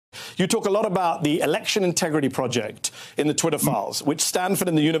you talk a lot about the Election Integrity Project in the Twitter files, which Stanford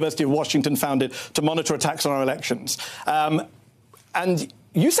and the University of Washington founded to monitor attacks on our elections. And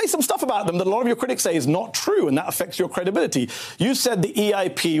you say some stuff about them that a lot of your critics say is not true, and that affects your credibility. You said the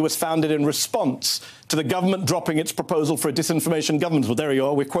EIP was founded in response to the government dropping its proposal for a disinformation governance. Well, there you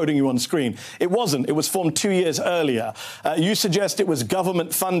are. We're quoting you on screen. It wasn't. It was formed 2 years earlier. You suggest it was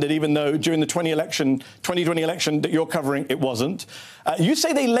government funded, even though during the 2020 election that you're covering, it wasn't. You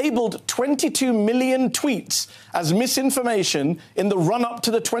say they labeled 22 million tweets as misinformation in the run-up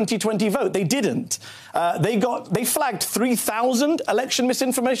to the 2020 vote. They didn't. They flagged 3,000 election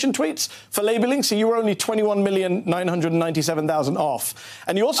misinformation tweets for labeling, so you were only 21,997,000 off.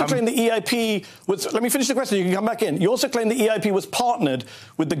 And you also claim the EIP was... Let me finish the question. You can come back in. You also claim the EIP was partnered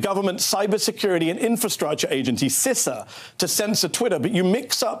with the government Cybersecurity and Infrastructure Agency, CISA, to censor Twitter. But you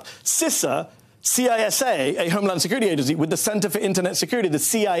mix up CISA, CISA, a Homeland Security Agency, with the Center for Internet Security, the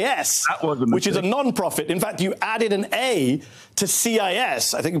CIS, which is a non-profit. In fact, you added an A to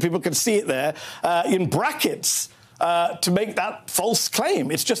CIS. I think people can see it there in brackets to make that false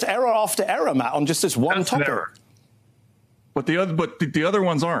claim. It's just error after error, Matt, on just this one topic. But the other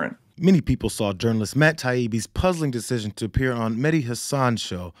ones aren't. Many people saw journalist Matt Taibbi's puzzling decision to appear on Mehdi Hasan's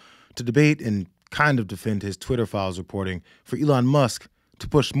show to debate and kind of defend his Twitter files reporting for Elon Musk to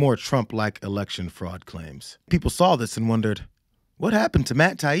push more Trump-like election fraud claims. People saw this and wondered, what happened to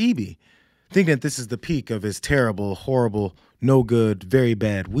Matt Taibbi? Thinking that this is the peak of his terrible, horrible, no good, very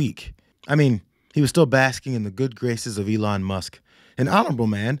bad week. I mean, he was still basking in the good graces of Elon Musk, an honorable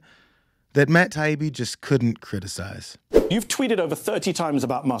man that Matt Taibbi just couldn't criticize. You've tweeted over 30 times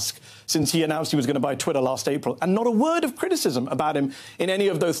about Musk since he announced he was going to buy Twitter last April, and not a word of criticism about him in any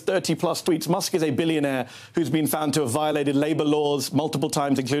of those 30-plus tweets. Musk is a billionaire who's been found to have violated labor laws multiple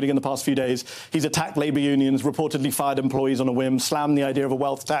times, including in the past few days. He's attacked labor unions, reportedly fired employees on a whim, slammed the idea of a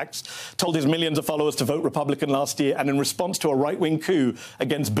wealth tax, told his millions of followers to vote Republican last year, and in response to a right-wing coup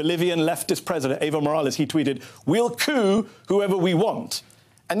against Bolivian leftist president Evo Morales, he tweeted, "We'll coup whoever we want."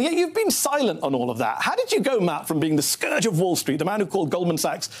 And yet you've been silent on all of that. How did you go, Matt, from being the scourge of Wall Street, the man who called Goldman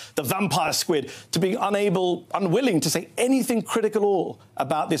Sachs the vampire squid, to being unwilling to say anything critical at all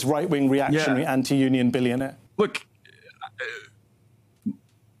about this right-wing reactionary anti-union billionaire? Look,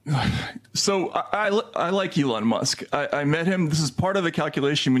 so I like Elon Musk. I met him. This is part of the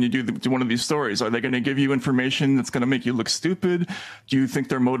calculation when you do one of these stories. Are they going to give you information that's going to make you look stupid? Do you think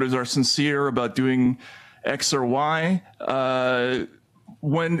their motives are sincere about doing X or Y?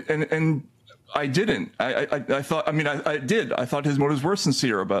 And I didn't. I thought. I mean, I did. I thought his motives were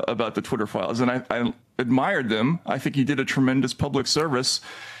sincere about the Twitter files, and I admired them. I think he did a tremendous public service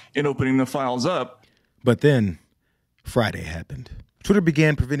in opening the files up. But then Friday happened. Twitter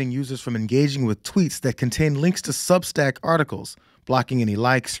began preventing users from engaging with tweets that contained links to Substack articles, blocking any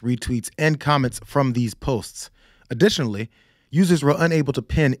likes, retweets, and comments from these posts. Additionally, users were unable to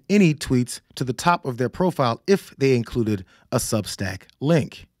pin any tweets to the top of their profile if they included a Substack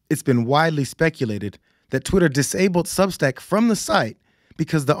link. It's been widely speculated that Twitter disabled Substack from the site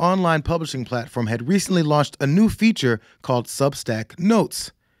because the online publishing platform had recently launched a new feature called Substack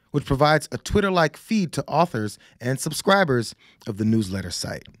Notes, which provides a Twitter-like feed to authors and subscribers of the newsletter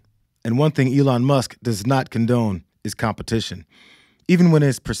site. And one thing Elon Musk does not condone is competition, even when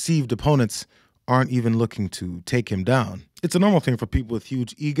his perceived opponents aren't even looking to take him down. It's a normal thing for people with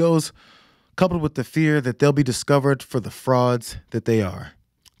huge egos, coupled with the fear that they'll be discovered for the frauds that they are.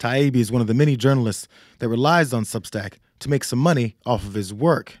 Taibbi is one of the many journalists that relies on Substack to make some money off of his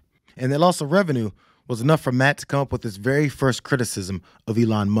work. And that loss of revenue was enough for Matt to come up with his very first criticism of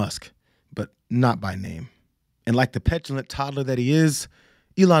Elon Musk, but not by name. And like the petulant toddler that he is,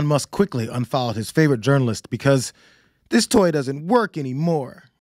 Elon Musk quickly unfollowed his favorite journalist because this toy doesn't work anymore.